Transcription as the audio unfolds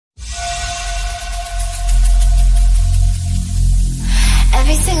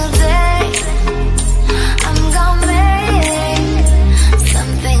single day I'm gonna make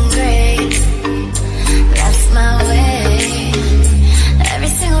something great. That's my way. Every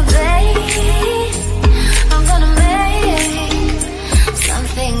single day I'm gonna make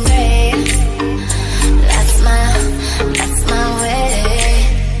something great. That's my way.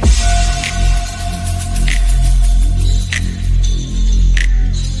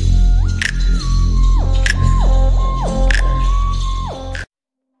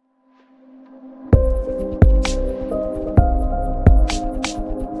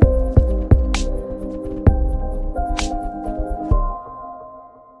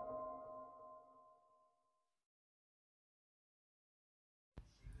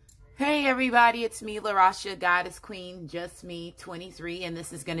 Hey everybody, it's me, LaRasha, Goddess Queen, just me, 23, and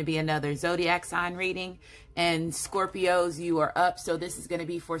this is going to be another zodiac sign reading. And Scorpios, you are up, so this is going to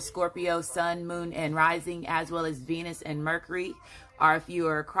be for Scorpio, Sun, Moon, and Rising, as well as Venus and Mercury. Or if you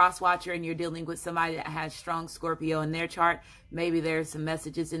are a cross-watcher and you're dealing with somebody that has strong Scorpio in their chart, maybe there's some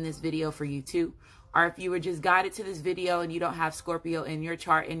messages in this video for you too. Or if you were just guided to this video and you don't have Scorpio in your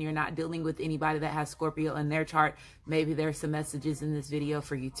chart and you're not dealing with anybody that has Scorpio in their chart, maybe there's some messages in this video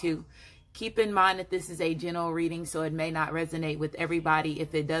for you too. Keep in mind that this is a general reading, so it may not resonate with everybody.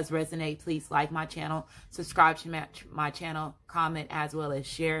 If it does resonate, please like my channel, subscribe to my channel, comment, as well as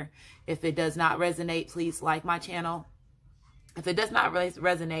share. If it does not resonate, please like my channel. If it does not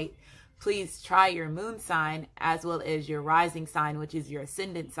resonate, please try your moon sign as well as your rising sign, which is your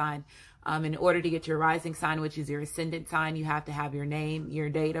ascendant sign. In order to get your rising sign, which is your ascendant sign, you have to have your name, your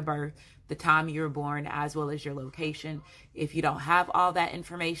date of birth, the time you were born, as well as your location. If you don't have all that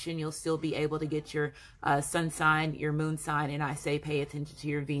information, you'll still be able to get your sun sign, your moon sign, and I say pay attention to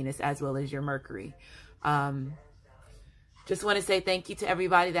your Venus as well as your Mercury. Just want to say thank you to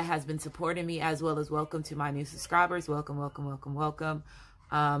everybody that has been supporting me, as well as welcome to my new subscribers. Welcome, welcome, welcome, welcome.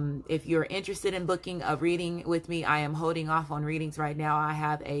 If you're interested in booking a reading with me, I am holding off on readings right now. I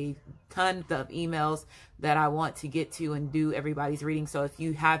have a ton of emails that I want to get to and do everybody's reading. So if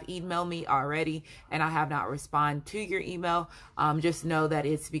you have emailed me already and I have not responded to your email, just know that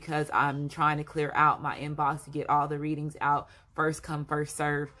it's because I'm trying to clear out my inbox to get all the readings out. First come, first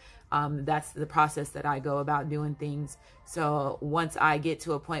serve. That's the process that I go about doing things. So once I get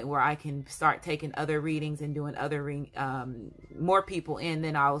to a point where I can start taking other readings and doing other more people in,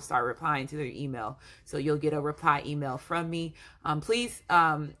 then I will start replying to their email. So you'll get a reply email from me. Please,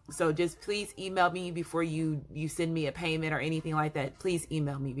 so just please email me before you send me a payment or anything like that. Please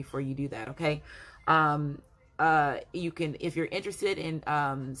email me before you do that, okay? You can, if you're interested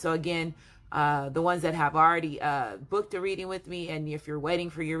in, so again, the ones that have already booked a reading with me, and if you're waiting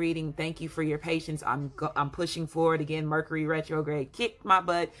for your reading, thank you for your patience. I'm pushing forward again. Mercury retrograde kicked my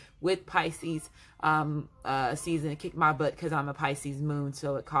butt with Pisces season. It kicked my butt because I'm a Pisces moon,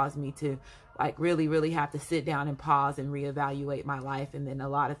 so it caused me to like really have to sit down and pause and reevaluate my life. And then a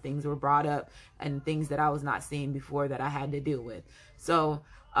lot of things were brought up and things that I was not seeing before that I had to deal with. So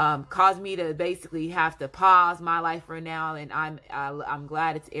caused me to basically have to pause my life for now, and I'm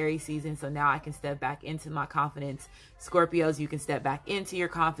glad it's Aries season, so now I can step back into my confidence. Scorpios, you can step back into your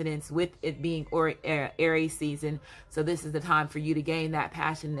confidence with it being Aries season. So this is the time for you to gain that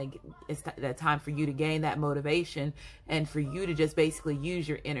passion. It's the time for you to gain that motivation, and for you to just basically use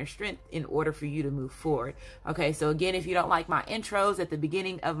your inner strength in order for you to move forward. Okay, so again, if you don't like my intros at the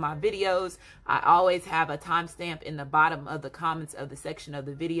beginning of my videos, I always have a timestamp in the bottom of the comments of the section of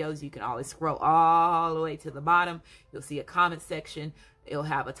the videos. You can always scroll all the way to the bottom. You'll see a comment section. It'll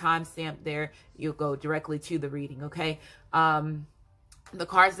have a timestamp there. You'll go directly to the reading, okay? The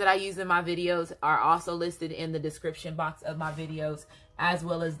cards that I use in my videos are also listed in the description box of my videos, as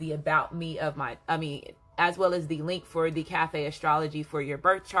well as the about me of my, as well as the link for the Cafe Astrology for your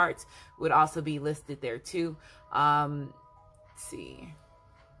birth charts would also be listed there too. Let's see.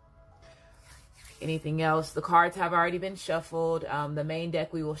 Anything else? The cards have already been shuffled. The main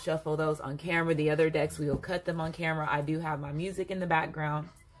deck, we will shuffle those on camera. The other decks, we will cut them on camera. I do have my music in the background.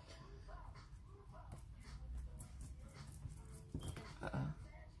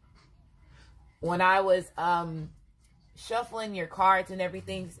 When I was shuffling your cards and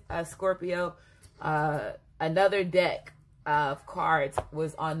everything, Scorpio, another deck of cards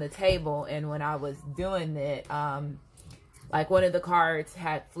was on the table. And when I was doing it, like one of the cards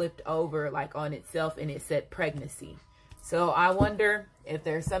had flipped over like on itself and it said pregnancy. So I wonder if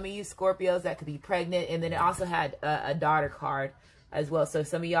there's some of you Scorpios that could be pregnant. And then it also had a daughter card as well. So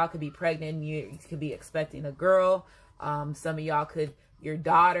some of y'all could be pregnant. You could be expecting a girl. Some of y'all could Your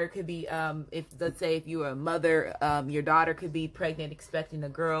daughter could be, if let's say if you are a mother, your daughter could be pregnant, expecting a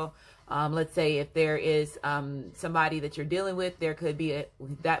girl. Let's say if there is somebody that you're dealing with, there could be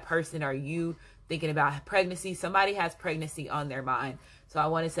that person or you thinking about pregnancy. Somebody has pregnancy on their mind. So I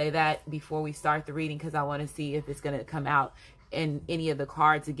want to say that before we start the reading, because I want to see if it's going to come out in any of the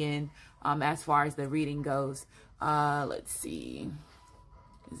cards again, as far as the reading goes. Let's see.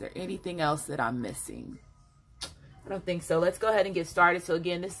 Is there anything else that I'm missing? I don't think so. Let's go ahead and get started. So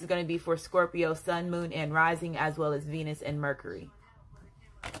again, this is going to be for Scorpio, Sun, Moon, and Rising, as well as Venus and Mercury.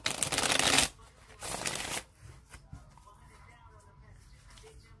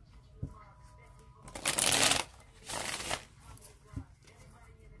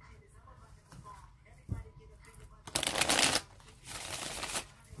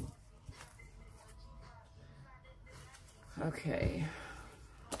 Okay.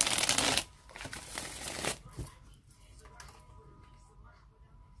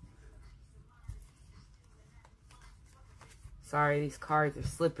 Sorry, these cards are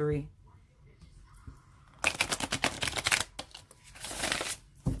slippery.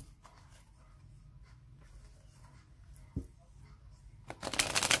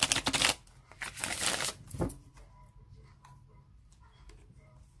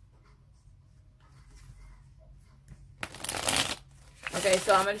 Okay,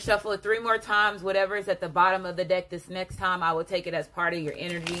 so I'm going to shuffle it 3 more times. Whatever is at the bottom of the deck this next time, I will take it as part of your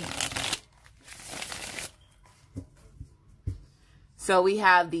energy. So we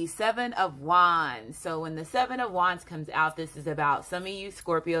have the 7 of Wands. So when the 7 of Wands comes out, this is about some of you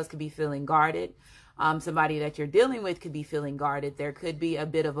Scorpios could be feeling guarded. Somebody that you're dealing with could be feeling guarded. There could be a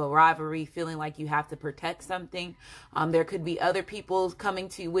bit of a rivalry, feeling like you have to protect something. There could be other people coming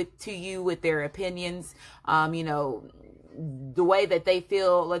to you with their opinions. You know, the way that they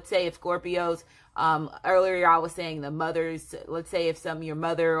feel. Let's say if Scorpios, earlier I was saying the mothers, let's say if your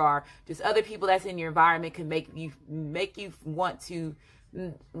mother or just other people that's in your environment can make you want to,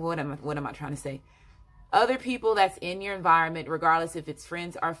 what am I trying to say? Other people that's in your environment, regardless if it's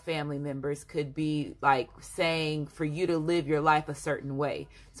friends or family members, could be like saying for you to live your life a certain way.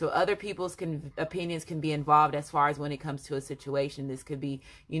 So other people's opinions can be involved as far as when it comes to a situation. This could be,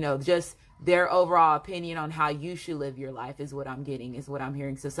 you know, just their overall opinion on how you should live your life is what I'm getting, is what I'm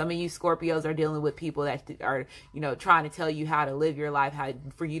hearing. So some of you Scorpios are dealing with people that are, you know, trying to tell you how to live your life, how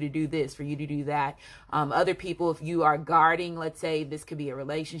for you to do this, for you to do that. Other people, if you are guarding, let's say this could be a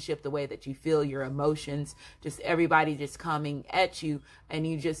relationship, the way that you feel, your emotions, just everybody just coming at you and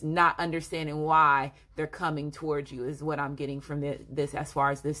you just not understanding why they're coming towards you is what I'm getting from this as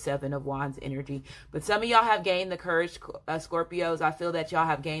far as this 7 of Wands energy. But some of y'all have gained the courage, Scorpios. I feel that y'all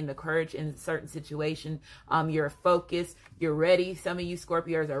have gained the courage in certain situation. You're focused, you're ready. Some of you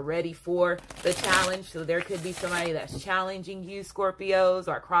Scorpios are ready for the challenge. So there could be somebody that's challenging you, Scorpios,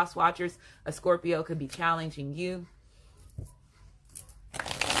 or cross watchers. A Scorpio could be challenging you.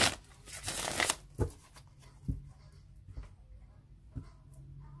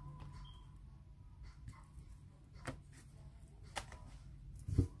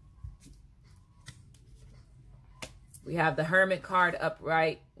 We have the Hermit card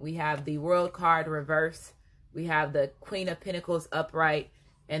upright. We have the World card reverse. We have the Queen of Pentacles upright.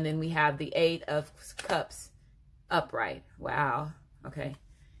 And then we have the 8 of Cups upright. Wow. Okay.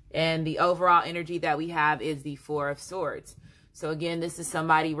 And the overall energy that we have is the 4 of Swords. So again, this is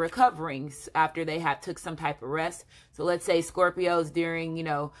somebody recovering after they have took some type of rest. So let's say Scorpios during, you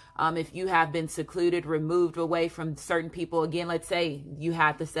know, if you have been secluded, removed away from certain people, again, let's say you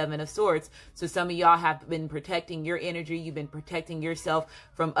had the 7 of Swords. So some of y'all have been protecting your energy. You've been protecting yourself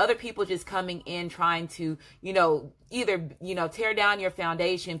from other people just coming in, trying to, you know, either, you know, tear down your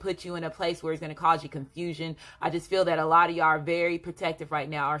foundation, put you in a place where it's going to cause you confusion. I just feel that a lot of y'all are very protective right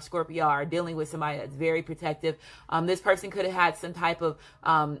now. Our Scorpio are dealing with somebody that's very protective. This person could have had some type of,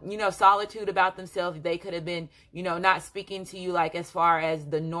 you know, solitude about themselves. They could have been, you know, not speaking to you like as far as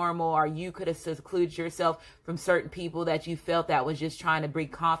the normal, or you could have secluded yourself from certain people that you felt that was just trying to bring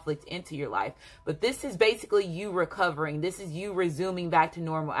conflict into your life. But this is basically you recovering. This is you resuming back to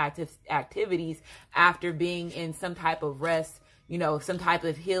normal activities after being in some type of rest, you know, some type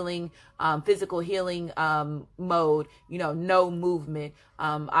of healing, physical healing mode, you know, no movement.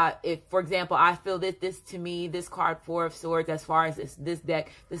 If, for example, I feel that this to me, this card 4 of Swords, as far as this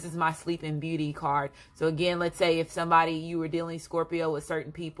deck, this is my Sleeping Beauty card. So again, let's say if somebody, you were dealing Scorpio with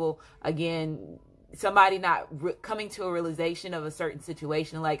certain people, again, somebody not coming to a realization of a certain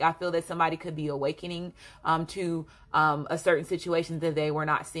situation. Like, I feel that somebody could be awakening to a certain situation that they were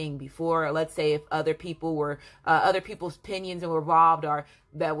not seeing before. Or let's say if other people were, other people's opinions were involved, or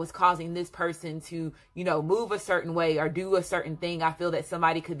that was causing this person to, you know, move a certain way or do a certain thing. I feel that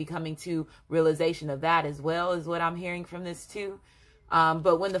somebody could be coming to realization of that as well, is what I'm hearing from this too.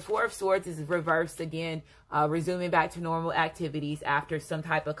 But when the Four of Swords is reversed again, resuming back to normal activities after some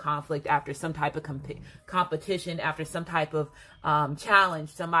type of conflict, after some type of competition, after some type of challenge,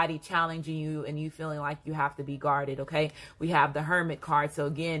 somebody challenging you and you feeling like you have to be guarded, okay? We have the Hermit card. So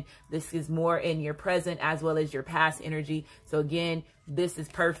again, this is more in your present as well as your past energy. So again, this is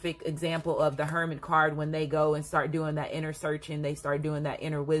perfect example of the Hermit card. When they go and start doing that inner searching, they start doing that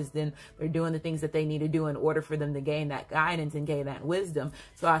inner wisdom. They're doing the things that they need to do in order for them to gain that guidance and gain that wisdom.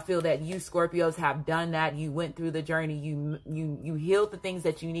 So I feel that you Scorpios have done that. You went through the journey. You healed the things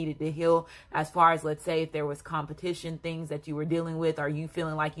that you needed to heal, as far as, let's say, if there was competition, things that you were dealing with, or you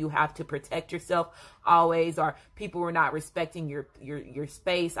feeling like you have to protect yourself always, or people were not respecting your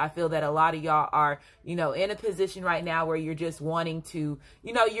space. I feel that a lot of y'all are, you know, in a position right now where you're just wanting to,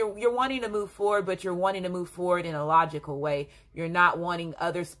 you know, you're wanting to move forward, but you're wanting to move forward in a logical way. You're not wanting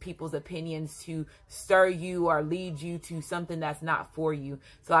other people's opinions to stir you or lead you to something that's not for you.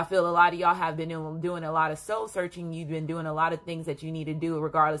 So I feel a lot of y'all have been doing a lot of soul searching. You've been doing a lot of things that you need to do,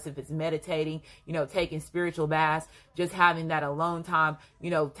 regardless if it's meditating, you know, taking spiritual baths, just having that alone time, you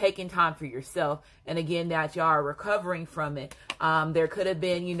know, taking time for yourself. And again, that y'all are recovering from it. There could have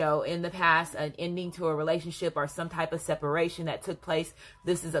been, you know, in the past, an ending to a relationship or some type of separation that took place.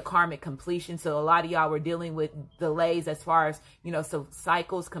 This is a karmic completion. So a lot of y'all were dealing with delays as far as, you know, so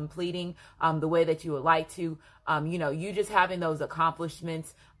cycles completing the way that you would like to. You know, you just having those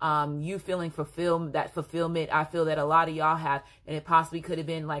accomplishments, you feeling fulfillment. I feel that a lot of y'all have, and it possibly could have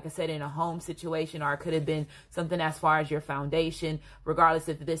been, like I said, in a home situation, or it could have been something as far as your foundation, regardless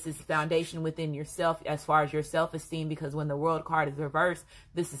if this is foundation within yourself, as far as your self-esteem, because when the World card is reversed,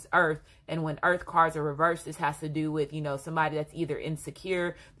 this is Earth. And when Earth cards are reversed, this has to do with, you know, somebody that's either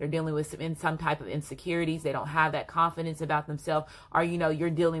insecure, they're dealing with some type of insecurities, they don't have that confidence about themselves, or, you know, you're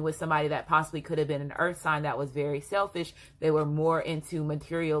dealing with somebody that possibly could have been an Earth sign that was very selfish. They were more into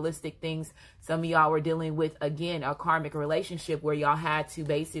materialistic things. Some of y'all were dealing with, again, a karmic relationship where y'all had to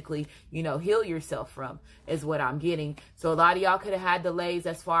basically, you know, heal yourself from, is what I'm getting. So a lot of y'all could have had delays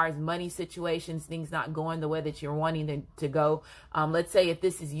as far as money situations, things not going the way that you're wanting to go. Let's say if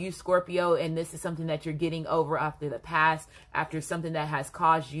this is you, Scorpio, and this is something that you're getting over after the past, after something that has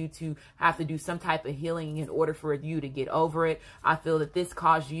caused you to have to do some type of healing in order for you to get over it. I feel that this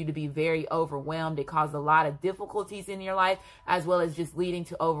caused you to be very overwhelmed. It caused a lot of difficulties in your life, as well as just leading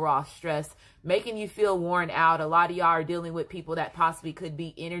to overall stress, making you feel worn out. A lot of y'all are dealing with people that possibly could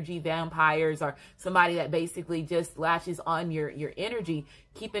be energy vampires, or somebody that basically just latches on your energy.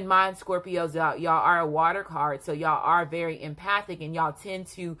 Keep in mind, Scorpios, y'all are a water card, so y'all are very empathic, and y'all tend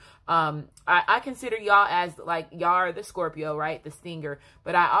to, I consider y'all as, like, y'all are the Scorpio, right? The stinger.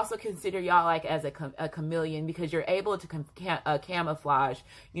 But I also consider y'all like as a chameleon, because you're able to camouflage,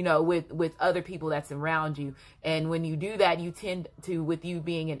 you know, with other people that's around you. And when you do that, you tend to, with you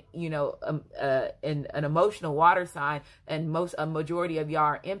being an, you know, an emotional water sign, and a majority of y'all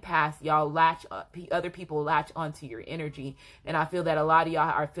are empaths, y'all other people latch onto your energy. And I feel that a lot of y'all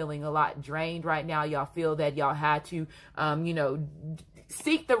are feeling a lot drained right now. Y'all feel that y'all had to, you know,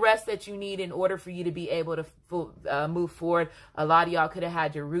 seek the rest that you need in order for you to be able to move forward. A lot of y'all could have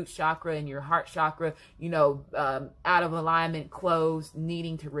had your root chakra and your heart chakra, you know, out of alignment, closed,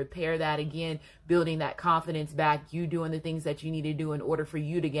 needing to repair that again, building that confidence back, you doing the things that you need to do in order for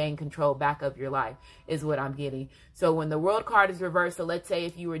you to gain control back of your life, is what I'm getting. So when the World card is reversed, so let's say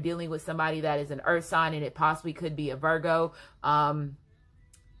if you were dealing with somebody that is an Earth sign, and it possibly could be a Virgo,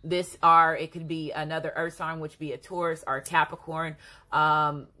 it could be another Earth sign, which be a Taurus or a Capricorn.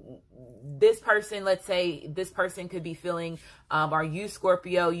 This person, let's say this person could be feeling, or you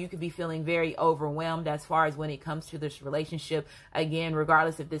Scorpio, you could be feeling very overwhelmed as far as when it comes to this relationship. Again,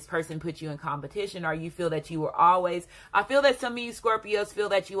 regardless if this person puts you in competition, or you feel that you were always, I feel that some of you Scorpios feel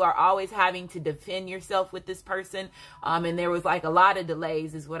that you are always having to defend yourself with this person. And there was like a lot of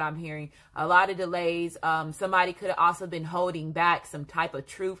delays, is what I'm hearing. A lot of delays. Somebody could have also been holding back some type of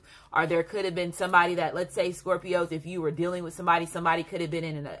truth, or there could have been somebody that, let's say Scorpios, if you were dealing with somebody could have been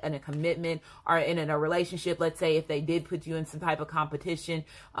in a commitment or in a relationship. Let's say if they did put you in some type of competition,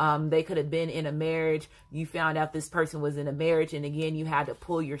 they could have been in a marriage. You found out this person was in a marriage, and again, you had to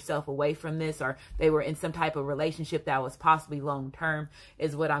pull yourself away from this, or they were in some type of relationship that was possibly long-term,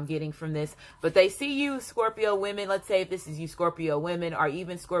 is what I'm getting from this. But they see you, Scorpio women, let's say if this is you, Scorpio women, or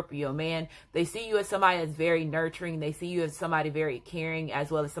even Scorpio man, they see you as somebody that's very nurturing. They see you as somebody very caring,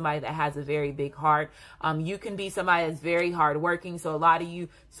 as well as somebody that has a very big heart. You can be somebody that's very hardworking. So a lot of you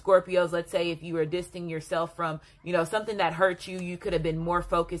Scorpios, let's say if you were distancing yourself from, you know, something that hurt you, you could have been more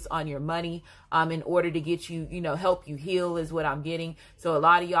focused on your money in order to get you, you know, help you heal, is what I'm getting. So a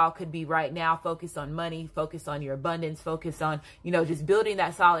lot of y'all could be right now focused on money, focused on your abundance, focused on, you know, just building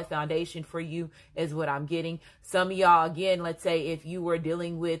that solid foundation for you, is what I'm getting. Some of y'all, again, let's say if you were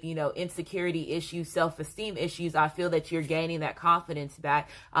dealing with, you know, insecurity issues, self-esteem issues, I feel that you're gaining that confidence back.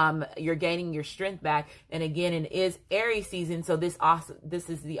 You're gaining your strength back. And again, it is Aries season. So this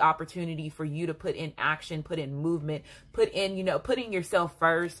is the opportunity for you to put in action, put in movement, put in, you know, putting yourself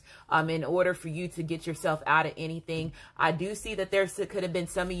first in order for you to get yourself out of anything. I do see that there could have been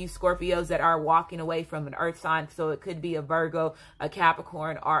some of you Scorpios that are walking away from an earth sign. So it could be a Virgo, a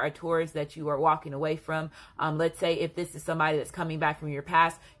Capricorn, or a Taurus that you are walking away from. Let's say if this is somebody that's coming back from your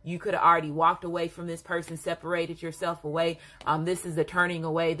past, you could have already walked away from this person, separated yourself away. This is the turning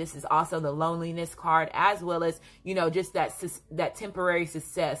away. This is also the loneliness card, as well as, you know, just that temporary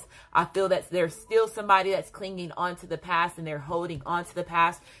success. I feel that there's still somebody that's clinging on to the past, and they're holding on to the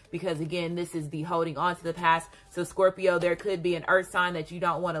past, because again, this is the holding on to the past. So Scorpio, there could be an earth sign that you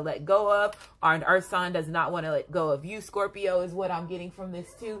don't want to let go of, or an earth sign does not want to let go of you, Scorpio, is what I'm getting from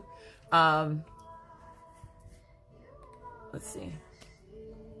this too. Let's see.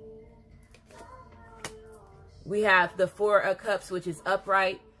 We have the Four of Cups, which is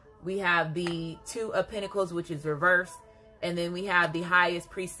upright. We have the Two of Pentacles, which is reversed. And then we have the Highest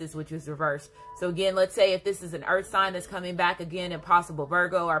Priestess, which is reversed. So again, let's say if this is an earth sign that's coming back again, and possible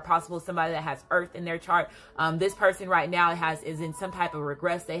Virgo, or possible somebody that has earth in their chart, this person right now is in some type of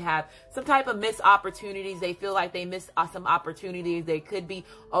regress. They have some type of missed opportunities. They feel like they missed some opportunities. They could be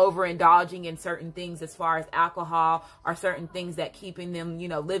overindulging in certain things as far as alcohol, or certain things that keeping them, you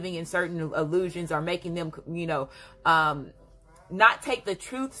know, living in certain illusions, or making them, you know, not take the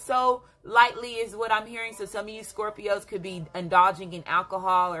truth so lightly, is what I'm hearing. So some of you Scorpios could be indulging in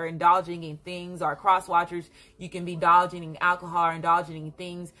alcohol, or indulging in things, or cross watchers, you can be indulging in alcohol or indulging in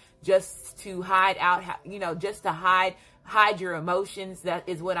things just to hide out, you know, just to hide your emotions. That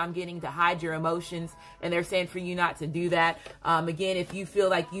is what I'm getting, to hide your emotions. And they're saying for you not to do that. Again, if you feel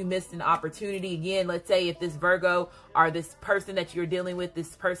like you missed an opportunity, again, let's say if this Virgo, or this person that you're dealing with,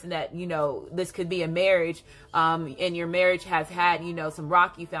 this person that, you know, this could be a marriage, and your marriage has had, you know, some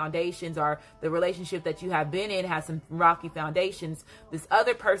rocky foundations, or the relationship that you have been in has some rocky foundations. This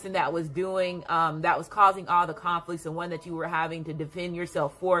other person that was doing, that was causing all the conflicts, and one that you were having to defend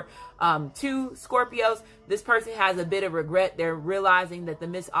yourself for, two Scorpios, this person has a bit of regret. They're realizing that the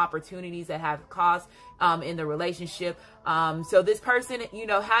missed opportunities that have caused in the relationship. So this person, you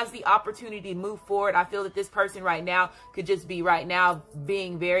know, has the opportunity to move forward. I feel that this person right now could just be right now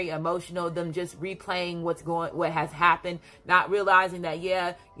being very emotional, them just replaying what has happened, not realizing that,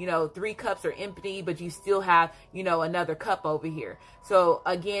 yeah, you know, 3 cups are empty, but you still have, you know, another cup over here. So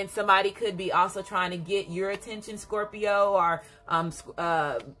again, somebody could be also trying to get your attention, Scorpio, or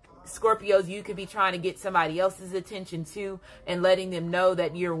Scorpios, you could be trying to get somebody else's attention too, and letting them know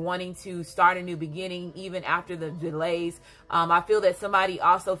that you're wanting to start a new beginning even after the delays. I feel that somebody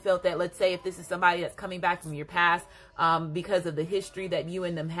also felt that, let's say if this is somebody that's coming back from your past, because of the history that you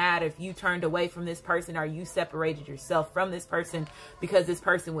and them had, if you turned away from this person, or you separated yourself from this person because this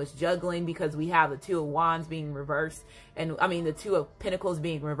person was juggling, because we have the Two of Wands being reversed, and I mean the Two of Pentacles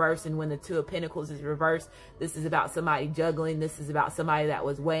being reversed. And when the Two of Pentacles is reversed, this is about somebody juggling. This is about somebody that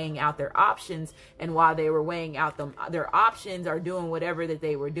was weighing out their options, and while they were weighing out their options, or doing whatever that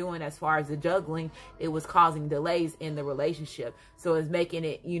they were doing as far as the juggling, it was causing delays in the relationship. So it's making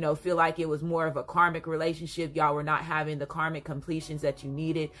it, you know, feel like it was more of a karmic relationship. Y'all were not having the karmic completions that you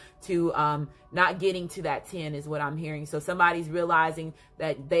needed to, not getting to that 10 is what I'm hearing. So somebody's realizing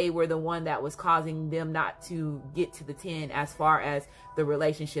that they were the one that was causing them not to get to the 10 as far as the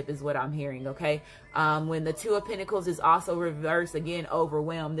relationship, is what I'm hearing. Okay. When the Two of Pentacles is also reversed, again,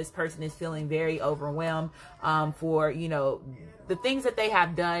 overwhelmed, This person is feeling very overwhelmed for, you know, the things that they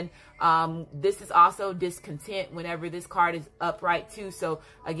have done. This is also discontent whenever this card is upright too. So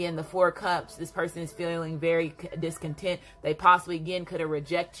again, the 4 cups, this person is feeling very discontent. They possibly again could have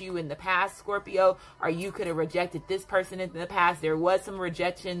rejected you in the past, Scorpio, or you could have rejected this person in the past. There was some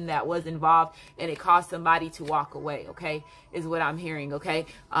rejection that was involved and it caused somebody to walk away, okay, is what I'm hearing, okay?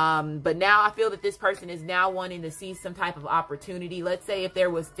 But now I feel that this person is now wanting to see some type of opportunity. Let's say if there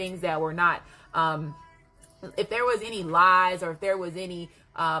was things that were not, if there was any lies or if there was any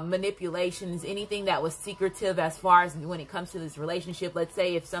manipulations, anything that was secretive as far as when it comes to this relationship. Let's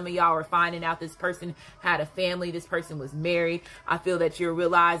say if some of y'all were finding out this person had a family, this person was married. I feel that you're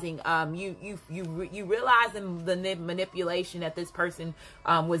realizing you realizing the manipulation that this person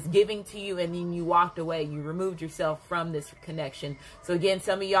was giving to you, and then you walked away. You removed yourself from this connection. So again,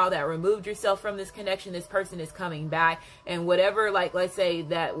 some of y'all that removed yourself from this connection, this person is coming back, and whatever, like let's say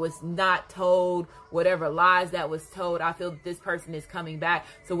that was not told, whatever lies that was told, I feel that this person is coming back.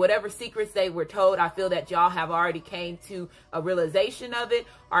 So whatever secrets they were told, I feel that y'all have already came to a realization of it,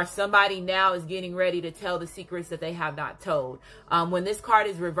 or somebody now is getting ready to tell the secrets that they have not told. When this card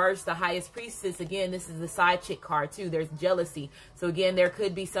is reversed, the Highest Priestess, again, this is the side chick card too. There's jealousy. So again, there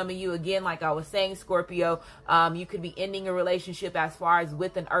could be some of you, again, like I was saying, Scorpio, you could be ending a relationship as far as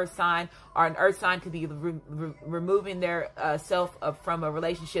with an earth sign, or an earth sign could be removing their self from a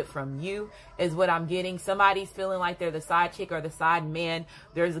relationship from you, is what I'm getting. Somebody's feeling like they're the side chick or the side man.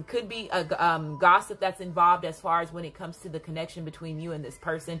 Could be a gossip that's involved as far as when it comes to the connection between you and this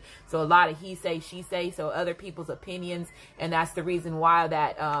person. So a lot of he say, she say, so other people's opinions, and that's the reason why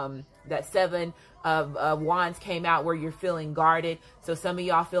that that 7 of Wands came out, where you're feeling guarded. So some of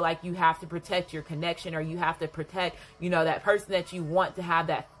y'all feel like you have to protect your connection, or you have to protect, you know, that person that you want to have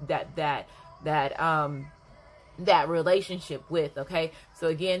that relationship with, okay? So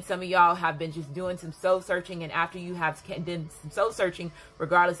again, some of y'all have been just doing some soul searching, and after you have done some soul searching,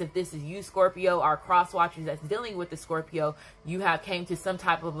 regardless if this is you, Scorpio, or cross watchers that's dealing with the Scorpio, you have came to some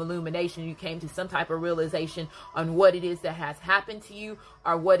type of illumination. You came to some type of realization on what it is that has happened to you,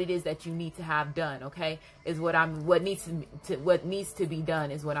 or what it is that you need to have done, okay? Is what needs to be done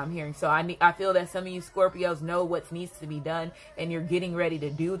is what I'm hearing. So I feel that some of you Scorpios know what needs to be done, and you're getting ready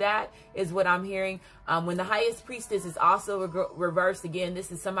to do that, is what I'm hearing. When the Highest Priestess is also reversed, again,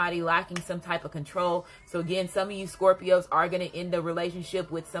 this is somebody lacking some type of control. So again, some of you Scorpios are going to end a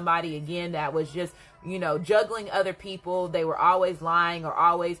relationship with somebody, again, that was just, you know, juggling other people. They were always lying, or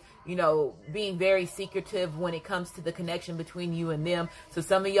always, you know, being very secretive when it comes to the connection between you and them. So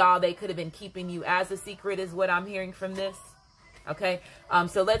some of y'all, they could have been keeping you as a secret, is what I'm hearing from this. Okay,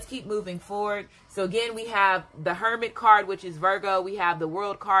 so let's keep moving forward. So again, we have the Hermit card, which is Virgo. We have the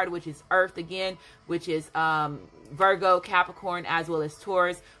World card, which is Earth again, which is Virgo, Capricorn, as well as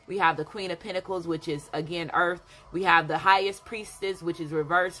Taurus. We have the Queen of Pentacles, which is again Earth. We have the Highest Priestess, which is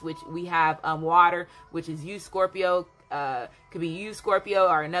reversed, which we have Water, which is you, Scorpio. Could be you, Scorpio,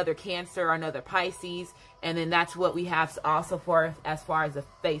 or another Cancer, or another Pisces. And then that's what we have also for as far as the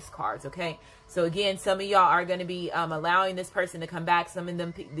face cards, okay? So again, some of y'all are going to be allowing this person to come back. Some of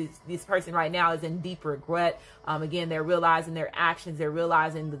them, this person right now is in deep regret. Again, they're realizing their actions. They're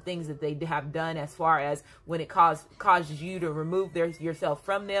realizing the things that they have done as far as when it causes you to remove yourself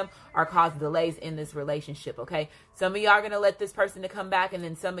from them, or cause delays in this relationship, okay? Some of y'all are going to let this person to come back, and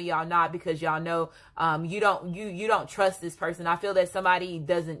then some of y'all not, because y'all know you don't trust this person. I feel that somebody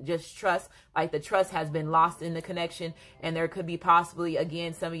doesn't just trust, like the trust has been lost in the connection, and there could be possibly,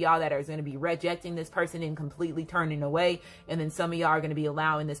 again, some of y'all that are going to be rejecting this person and completely turning away, and then some of y'all are going to be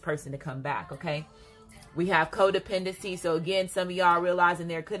allowing this person to come back, okay? We have codependency. So again, some of y'all are realizing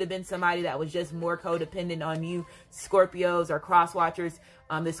there could have been somebody that was just more codependent on you, Scorpios or cross watchers.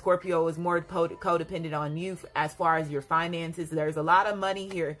 The Scorpio was more codependent on you as far as your finances. There's a lot of money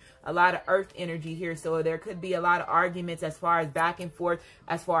here, a lot of earth energy here. So there could be a lot of arguments as far as back and forth,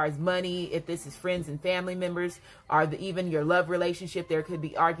 as far as money. If this is friends and family members, or even your love relationship, there could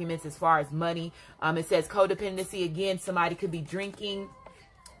be arguments as far as money. It says codependency. Again, somebody could be drinking,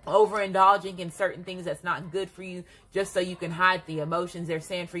 overindulging in certain things that's not good for you, just so you can hide the emotions. They're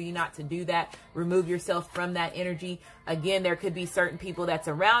saying for you not to do that. Remove yourself from that energy. Again, there could be certain people that's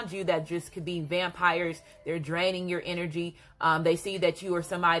around you that just could be vampires. They're draining your energy. They see that you are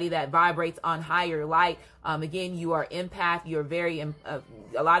somebody that vibrates on higher light. Again, you are empath. You're very,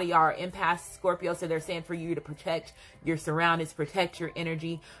 a lot of y'all are empaths, Scorpio. So they're saying for you to protect your surroundings, protect your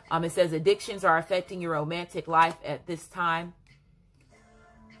energy. It says addictions are affecting your romantic life at this time.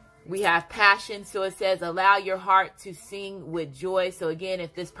 We have passion. So it says, allow your heart to sing with joy. So again,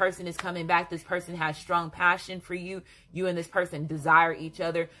 if this person is coming back, this person has strong passion for you. You and this person desire each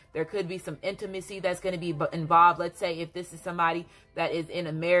other. There could be some intimacy that's going to be involved. Let's say if this is somebody that is in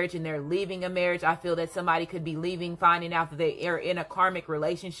a marriage and they're leaving a marriage, I feel that somebody could be leaving, finding out that they are in a karmic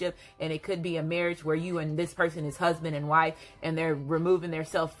relationship, and it could be a marriage where you and this person is husband and wife, and they're removing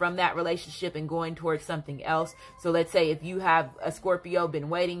themselves from that relationship and going towards something else. So let's say if you have a Scorpio been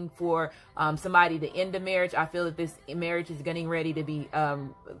waiting for somebody to end a marriage, I feel that this marriage is getting ready to be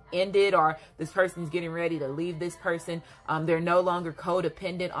ended, or this person's getting ready to leave this person. They're no longer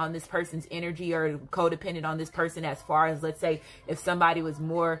codependent on this person's energy, or codependent on this person as far as, let's say, if somebody was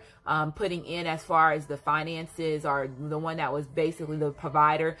more putting in as far as the finances, or the one that was basically the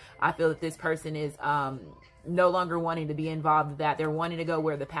provider. I feel that this person is no longer wanting to be involved with that. They're wanting to go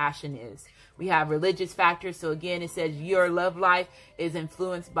where the passion is. We have religious factors. So again, it says your love life is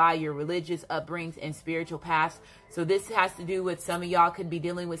influenced by your religious upbringings and spiritual past. So this has to do with, some of y'all could be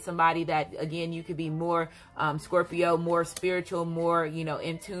dealing with somebody that, again, you could be more Scorpio, more spiritual, more, you know,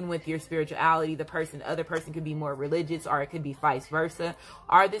 in tune with your spirituality. The other person could be more religious, or it could be vice versa.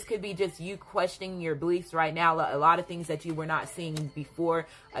 Or this could be just you questioning your beliefs right now. A lot of things that you were not seeing before.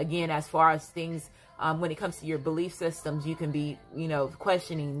 Again, as far as things, when it comes to your belief systems, you can be, you know,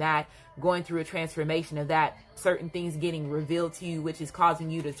 questioning that, going through a transformation of that, certain things getting revealed to you, which is causing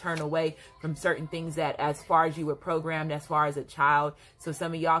you to turn away from certain things that, as far as you were programmed, as far as a child. So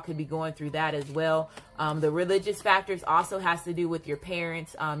some of y'all could be going through that as well. The religious factors also has to do with your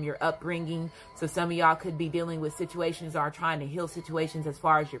parents, your upbringing. So some of y'all could be dealing with situations, or trying to heal situations as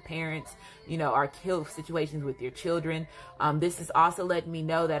far as your parents, you know, or heal situations with your children. This is also letting me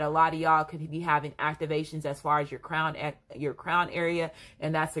know that a lot of y'all could be having activations as far as your crown area.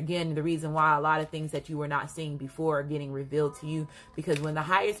 And that's, again, the reason why a lot of things that you were not seeing before are getting revealed to you. Because when the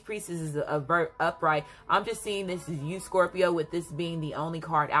highest priestess is upright, I'm just seeing this is you, Scorpio, with this being the only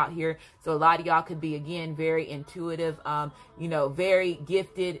card out here. So a lot of y'all could be, again, very intuitive, you know, very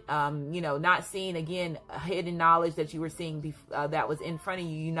gifted, you know, not seeing, again, hidden knowledge that you were seeing that was in front of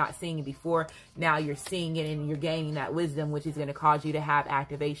you, you're not seeing it before. Now you're seeing it, and you're gaining that wisdom, which is going to cause you to have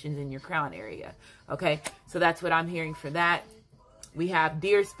activations in your crown area. Okay, so that's what I'm hearing for that. We have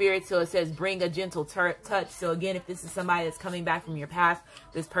dear spirit. So it says bring a gentle touch. So again, if this is somebody that's coming back from your past,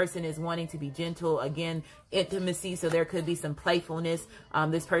 this person is wanting to be gentle. Again, intimacy. So there could be some playfulness.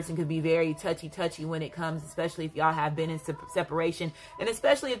 This person could be very touchy when it comes, especially if y'all have been in separation, and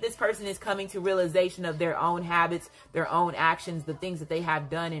especially if this person is coming to realization of their own habits, their own actions, the things that they have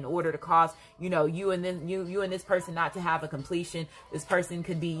done in order to cause, you know, you and this person not to have a completion. This person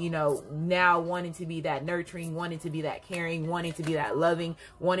could be, you know, now wanting to be that nurturing, wanting to be that caring, wanting to be that loving,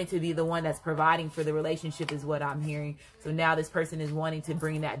 wanting to be the one that's providing for the relationship, is what I'm hearing. So now this person is wanting to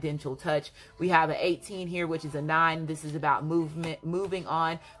bring that gentle touch. We have an 18 here, which is a 9. This is about movement, moving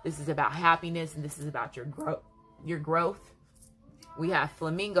on. This is about happiness, and this is about your growth. We have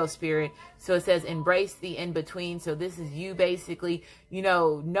flamingo spirit. So it says embrace the in-between. So this is you basically, you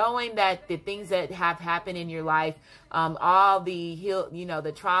know, knowing that the things that have happened in your life, all the you know,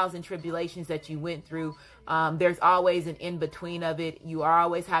 the trials and tribulations that you went through, there's always an in-between of it. You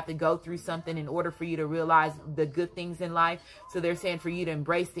always have to go through something in order for you to realize the good things in life. So they're saying for you to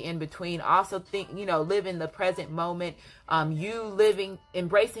embrace the in-between. Also think, you know, live in the present moment.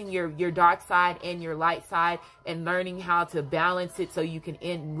 Embracing your dark side and your light side, and learning how to balance it so you can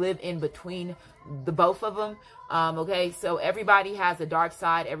live in between the both of them. Okay, so everybody has a dark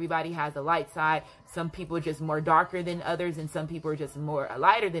side, everybody has a light side. Some people are just more darker than others, and some people are just more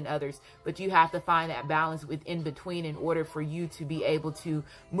lighter than others. But you have to find that balance within between in order for you to be able to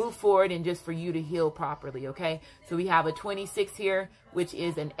move forward, and just for you to heal properly. Okay, so we have a 26 here, which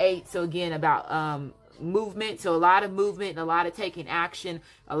is an 8. So again, about movement. So a lot of movement and a lot of taking action,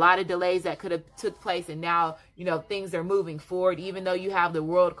 a lot of delays that could have took place, and now, you know, things are moving forward. Even though you have the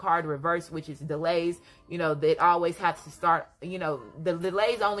world card reversed, which is delays, you know, that always has to start, you know, the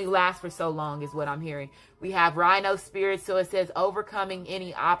delays only last for so long, is what I'm hearing. We have rhino spirit. So it says overcoming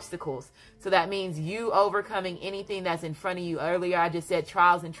any obstacles. So that means you overcoming anything that's in front of you. Earlier I just said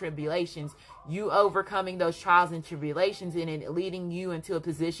trials and tribulations. You overcoming those trials and tribulations, and it leading you into a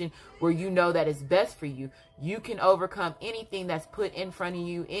position where you know that it's best for you. You can overcome anything that's put in front of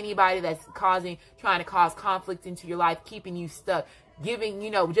you, anybody that's trying to cause conflict into your life, keeping you stuck. giving,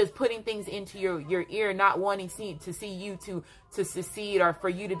 just putting things into your ear, not wanting to see you to succeed, or for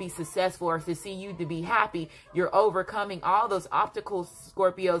you to be successful, or to see you to be happy. You're overcoming all those obstacles,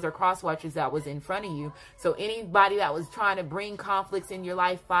 Scorpios or cross watchers, that was in front of you. So anybody that was trying to bring conflicts in your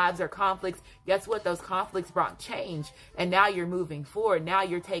life, fives or conflicts, guess what? Those conflicts brought change. And now you're moving forward. Now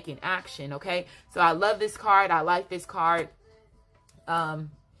you're taking action. Okay. So I love this card. I like this card.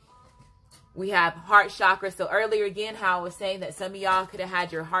 We have heart chakra. So earlier again, how I was saying that some of y'all could have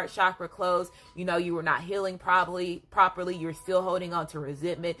had your heart chakra closed. You were not healing properly. You're still holding on to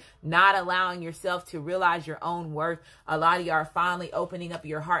resentment, not allowing yourself to realize your own worth. A lot of y'all are finally opening up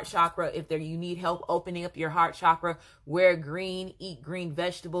your heart chakra. If you need help opening up your heart chakra, wear green, eat green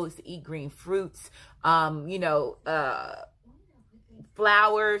vegetables, eat green fruits,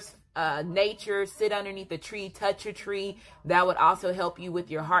 flowers, nature, sit underneath a tree, touch a tree. That would also help you with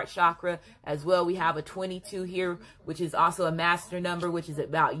your heart chakra as well. We have a 22 here, which is also a master number, which is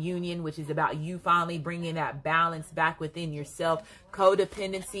about union, which is about you finally bringing that balance back within yourself.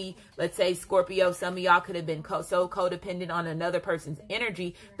 Codependency. Let's say, Scorpio, some of y'all could have been so codependent on another person's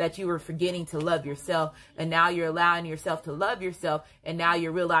energy that you were forgetting to love yourself. And now you're allowing yourself to love yourself. And now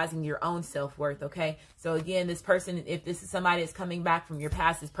you're realizing your own self-worth. Okay. So again, this person, if this is somebody that's coming back from your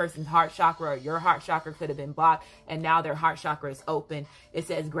past, this person's heart chakra or your heart chakra could have been blocked, and now their heart chakra is open. It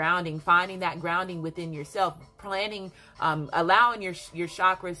says grounding, finding that grounding within yourself, planning, allowing your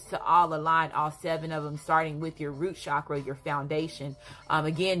chakras to all align, all 7 of them, starting with your root chakra, your foundation.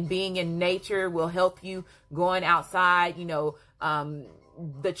 Again, being in nature will help you. Going outside,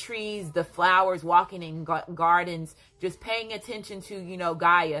 the trees, the flowers, walking in gardens, just paying attention to,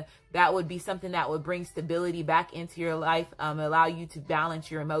 Gaia. That would be something that would bring stability back into your life, allow you to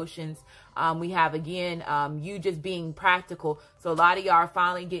balance your emotions. We have, again, you just being practical. So a lot of y'all are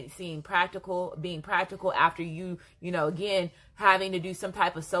finally being practical after again, having to do some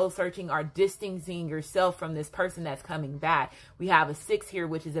type of soul searching or distancing yourself from this person that's coming back. We have a 6 here,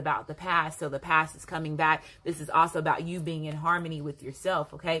 which is about the past. So the past is coming back. This is also about you being in harmony with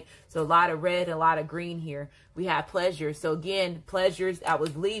yourself. Okay. So a lot of red, a lot of green here. We have pleasure. So again, pleasures, I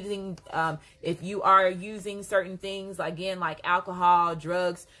was leaving, if you are using certain things, again, like alcohol,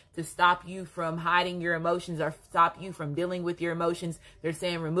 drugs, to stop you from hiding your emotions or stop you from dealing with your emotions, they're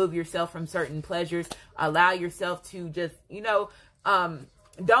saying remove yourself from certain pleasures. Allow yourself to just, don't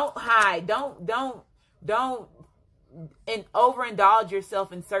hide, don't and overindulge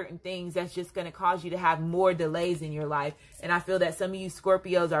yourself in certain things. That's just going to cause you to have more delays in your life. And I feel that some of you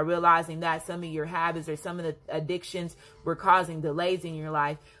Scorpios are realizing that some of your habits or some of the addictions were causing delays in your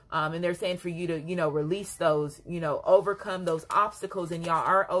life. And they're saying for you to, release those, overcome those obstacles. And y'all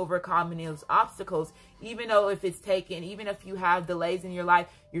are overcoming those obstacles, even if you have delays in your life,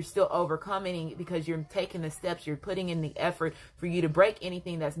 you're still overcoming it because you're taking the steps, you're putting in the effort for you to break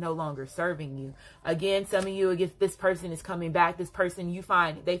anything that's no longer serving you. Again, some of you, if this person is coming back, this person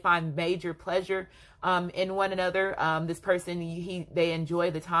they find major pleasure in one another. This person, they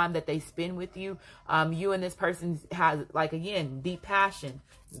enjoy the time that they spend with you. You and this person has, again, deep passion.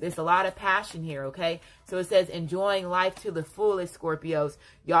 There's a lot of passion here, okay? So it says enjoying life to the fullest, Scorpios.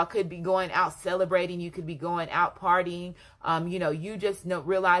 Y'all could be going out celebrating. You could be going out partying. You just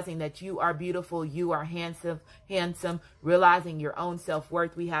realizing that you are beautiful. You are handsome, realizing your own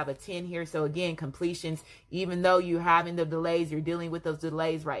self-worth. We have a 10 here. So again, completions. Even though you're having the delays, you're dealing with those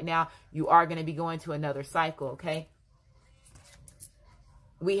delays right now, you are going to be going to another cycle, okay?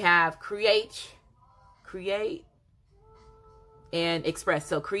 We have create, and express.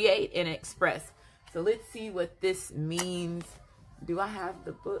 So create and express. So let's see what this means. Do I have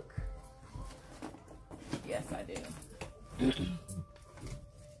the book? Yes, I do.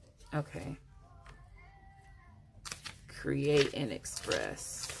 Okay. Create and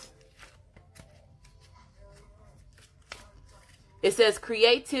express. It says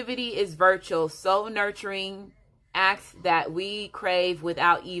creativity is virtual, soul nurturing acts that we crave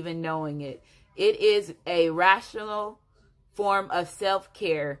without even knowing it. It is a rational form of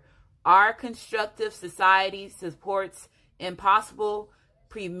self-care. Our constructive society supports impossible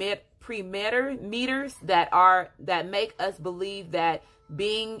meters that make us believe that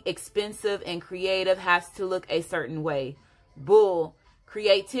being expensive and creative has to look a certain way. Bull.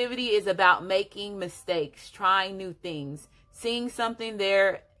 Creativity is about making mistakes, trying new things, seeing something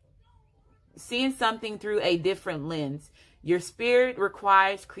through a different lens. Your spirit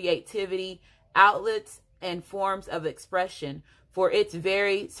requires creativity, outlets, and forms of expression for its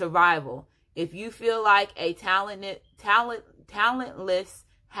very survival. If you feel like a talentless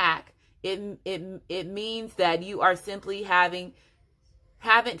hack, it means that you are simply haven't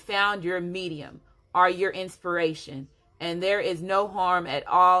found your medium or your inspiration. and there is no harm at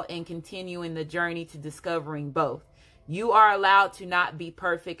all in continuing the journey to discovering both. You are allowed to not be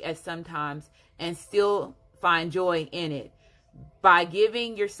perfect at sometimes and still find joy in it. By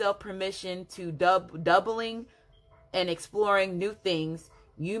giving yourself permission to doubling and exploring new things,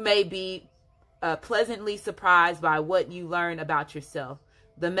 you may be pleasantly surprised by what you learn about yourself.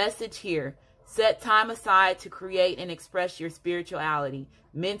 The message here: set time aside to create and express your spirituality,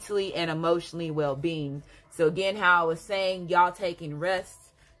 mentally and emotionally well-being. So again, how I was saying, y'all taking rest,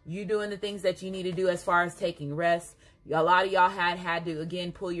 you doing the things that you need to do as far as taking rest. A lot of y'all had to,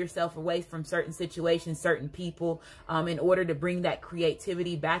 again, pull yourself away from certain situations, certain people, in order to bring that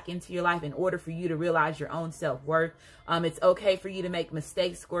creativity back into your life, in order for you to realize your own self-worth. It's okay for you to make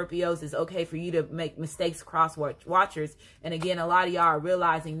mistakes, Scorpios. It's okay for you to make mistakes, cross-watchers. And again, a lot of y'all are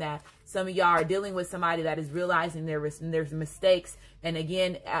realizing that. Some of y'all are dealing with somebody that is realizing there's mistakes. And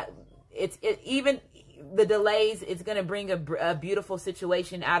again, even the delays, it's going to bring a beautiful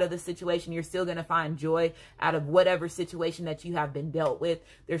situation out of the situation. You're still going to find joy out of whatever situation that you have been dealt with.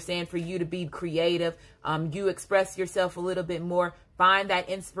 They're saying for you to be creative. You express yourself a little bit more. Find that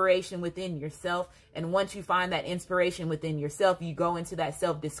inspiration within yourself. And once you find that inspiration within yourself, you go into that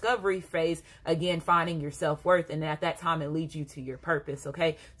self-discovery phase, again, finding your self-worth. And at that time, it leads you to your purpose,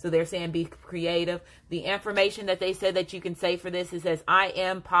 okay? So they're saying be creative. The information that they said that you can say for this, it says, I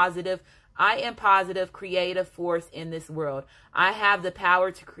am positive, creative force in this world. I have the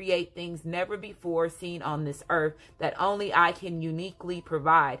power to create things never before seen on this earth that only I can uniquely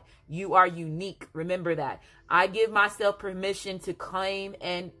provide. You are unique. Remember that. I give myself permission to claim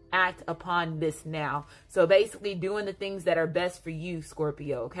and act upon this now. So basically doing the things that are best for you,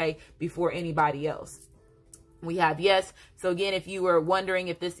 Scorpio, okay, before anybody else. We have yes. So again, if you were wondering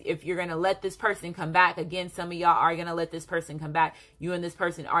if you're going to let this person come back, again, some of y'all are going to let this person come back. You and this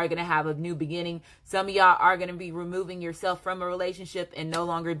person are going to have a new beginning. Some of y'all are going to be removing yourself from a relationship and no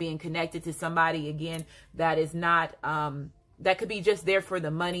longer being connected to somebody, again, that is not, that could be just there for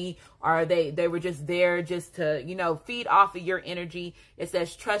the money, or they were just there just to, you know, feed off of your energy. It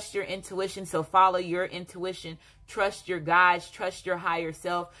says trust your intuition. So follow your intuition. Trust your guides. Trust your higher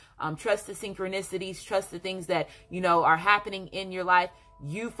self. Trust the synchronicities. Trust the things that, you know, are happening in your life.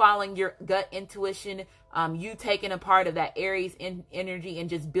 You following your gut intuition, you taking a part of that Aries energy and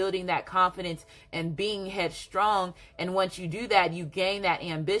just building that confidence and being headstrong. And once you do that, you gain that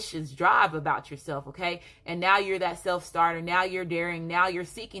ambitious drive about yourself, okay? And now you're that self-starter. Now you're daring. Now you're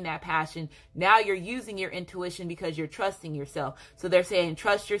seeking that passion. Now you're using your intuition because you're trusting yourself. So they're saying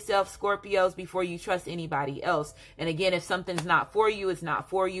trust yourself, Scorpios, before you trust anybody else. And again, if something's not for you, it's not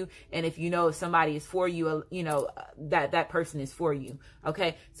for you. And if you know if somebody is for you, you know, that person is for you.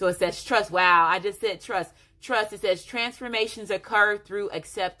 Okay, so it says trust. Wow, I just said trust. Trust, it says transformations occur through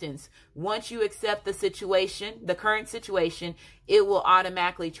acceptance. Once you accept the situation, the current situation, it will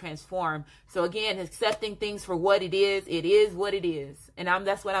automatically transform. So again, accepting things for what it is what it is. And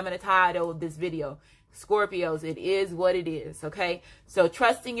that's what I'm going to title this video. Scorpios, it is what it is, okay? So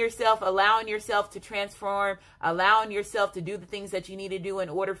trusting yourself, allowing yourself to transform, allowing yourself to do the things that you need to do in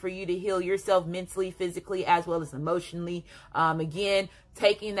order for you to heal yourself mentally, physically, as well as emotionally. Again,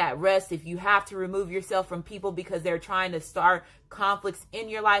 taking that rest. If you have to remove yourself from people because they're trying to start conflicts in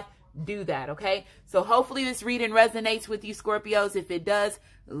your life, do that, okay? So hopefully this reading resonates with you, Scorpios. If it does,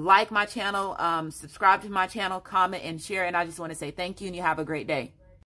 like my channel, subscribe to my channel, comment, and share. And I just want to say thank you, and you have a great day.